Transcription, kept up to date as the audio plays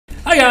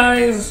Hi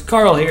guys,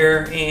 Carl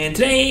here, and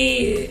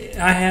today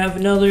I have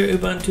another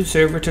Ubuntu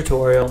server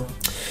tutorial.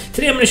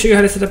 Today I'm going to show you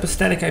how to set up a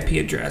static IP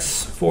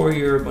address for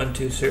your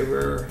Ubuntu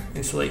server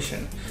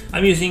installation.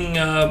 I'm using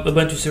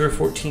Ubuntu server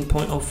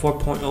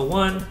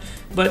 14.04.01,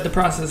 but the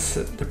process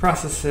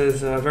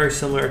is very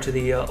similar to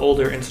the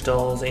older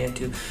installs and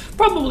to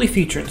probably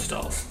future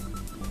installs.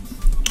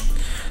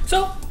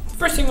 So,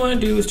 first thing you want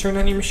to do is turn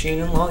on your machine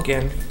and log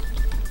in.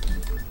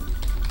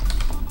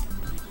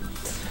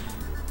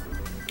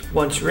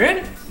 Once you're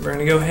in, we're going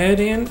to go ahead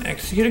and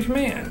execute a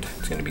command.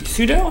 It's going to be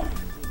sudo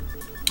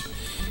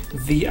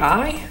vi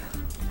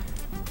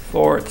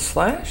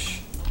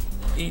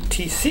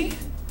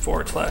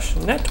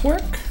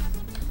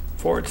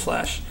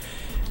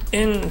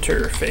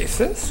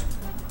 /etc/network/interfaces.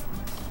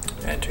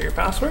 Enter your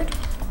password.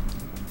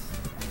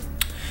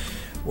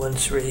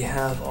 Once we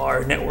have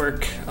our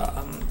network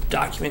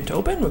document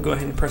open, we'll go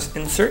ahead and press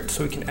insert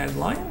so we can add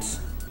lines.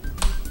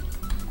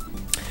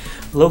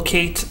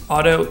 Locate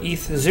auto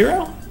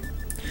eth0.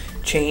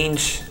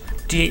 Change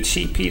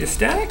dhcp to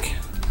static.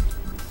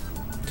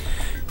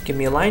 Give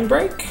me a line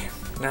break.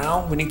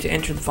 Now we need to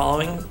enter the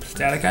following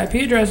static IP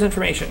address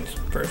information.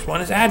 First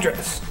one is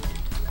address.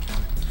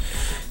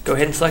 Go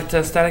ahead and select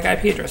a static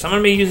IP address. I'm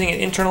going to be using an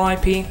internal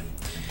IP,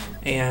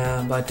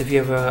 but if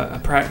you have a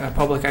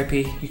public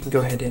IP, you can go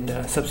ahead and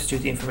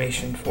substitute the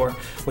information for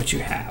what you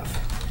have.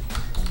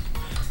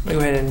 I'm going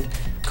to go ahead and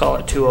call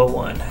it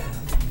 201.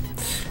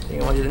 Then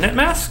you want to do the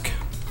netmask.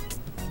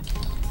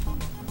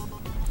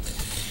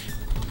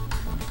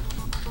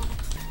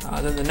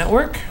 Then the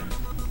network.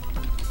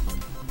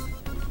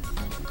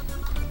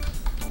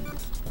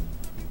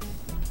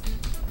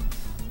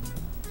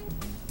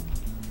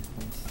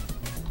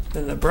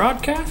 Then the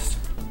broadcast.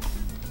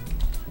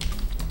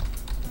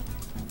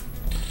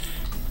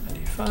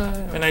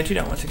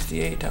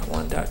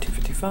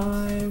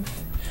 92.168.1.255.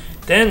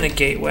 Then the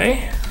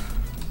gateway.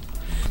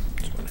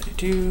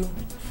 192.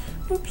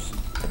 Oops.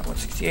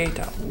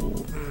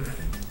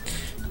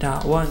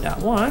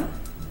 .168.1.1.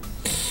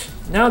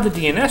 Now the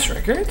DNS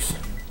records.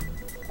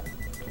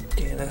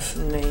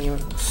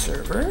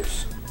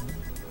 dns-nameservers.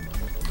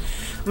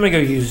 I'm going to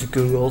go use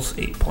Google's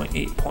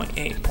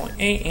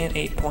 8.8.8.8 and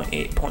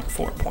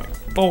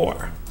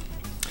 8.8.4.4.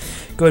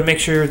 Go ahead and make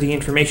sure the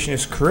information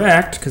is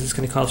correct, because it's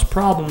going to cause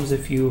problems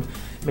if you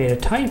made a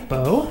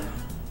typo.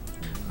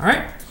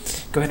 Alright,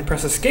 go ahead and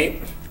press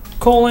escape,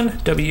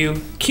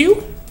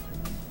 :WQ,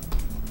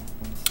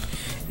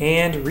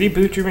 and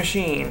reboot your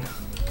machine.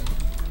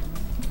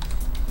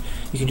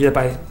 You can do that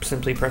by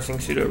simply pressing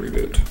sudo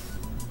reboot.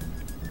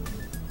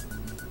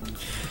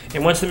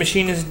 And once the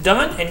machine is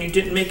done and you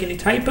didn't make any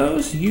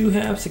typos, you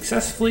have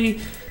successfully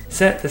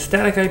set the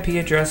static IP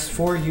address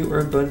for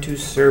your Ubuntu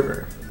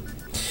server.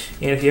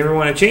 And if you ever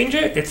want to change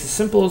it, it's as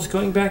simple as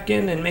going back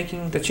in and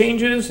making the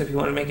changes. If you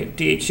want to make it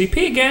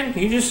dhcp again,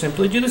 you just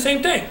simply do the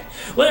same thing.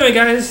 Well, anyway,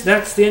 guys,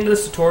 that's the end of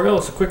this tutorial.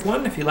 It's a quick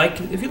one. If you liked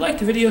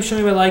the video, show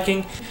me by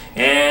liking.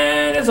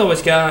 And as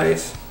always,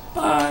 guys,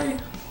 bye.